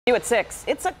New at 6,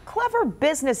 it's a clever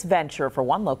business venture for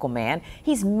one local man.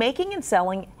 He's making and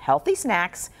selling healthy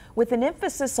snacks with an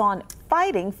emphasis on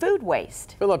fighting food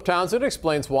waste. Philip Townsend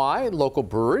explains why local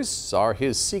breweries are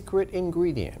his secret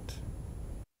ingredient.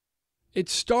 It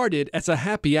started as a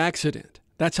happy accident.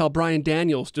 That's how Bryan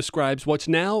Daniels describes what's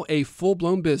now a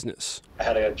full-blown business. I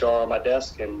had a jar on my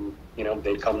desk and,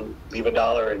 they'd come leave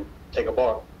 $1 and take a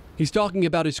bar. He's talking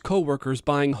about his co-workers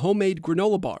buying homemade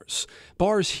granola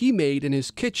bars he made in his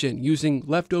kitchen using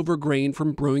leftover grain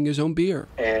from brewing his own beer.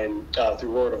 And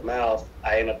through word of mouth,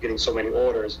 I ended up getting so many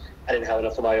orders, I didn't have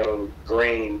enough of my own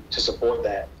grain to support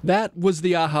that. That was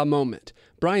the aha moment.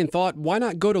 Bryan thought, why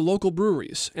not go to local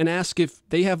breweries and ask if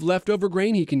they have leftover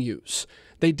grain he can use?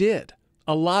 They did,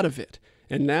 a lot of it.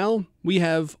 And now we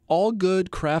have all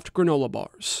good craft granola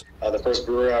bars. The first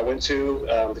brewery I went to,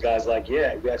 the guy's like,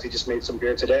 yeah, we actually just made some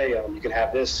beer today. You can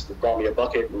have this. They brought me a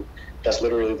bucket, and that's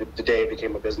literally the day it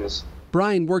became a business.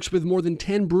 Bryan works with more than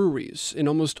 10 breweries in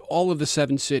almost all of the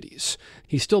 7 cities.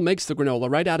 He still makes the granola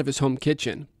right out of his home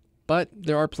kitchen, but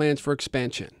there are plans for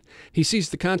expansion. He sees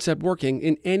the concept working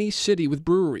in any city with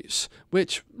breweries,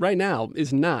 which right now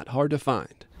is not hard to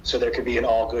find. So there could be an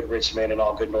all good Richmond and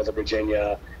all good Northern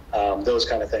Virginia, those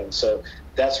kind of things. So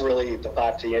that's really the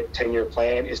 5 to 10-year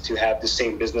plan, is to have the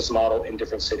same business model in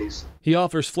different cities. He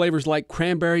offers flavors like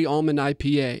cranberry almond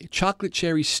IPA, chocolate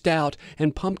cherry stout,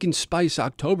 and pumpkin spice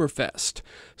Oktoberfest.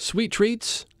 Sweet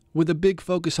treats with a big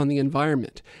focus on the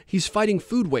environment. He's fighting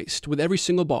food waste with every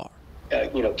single bar.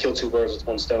 Kill 2 birds with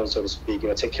 1 stone, so to speak.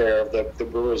 Take care of the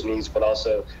brewer's needs, but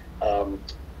also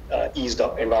ease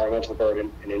the environmental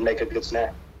burden and then make a good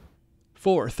snack.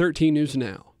 For 13 News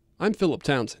Now, I'm Philip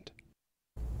Townsend.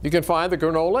 You can find the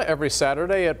granola every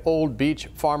Saturday at Old Beach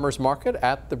Farmers Market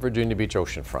at the Virginia Beach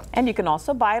oceanfront. And you can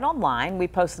also buy it online. We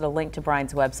posted a link to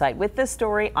Bryan's website with this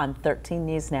story on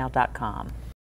 13newsnow.com.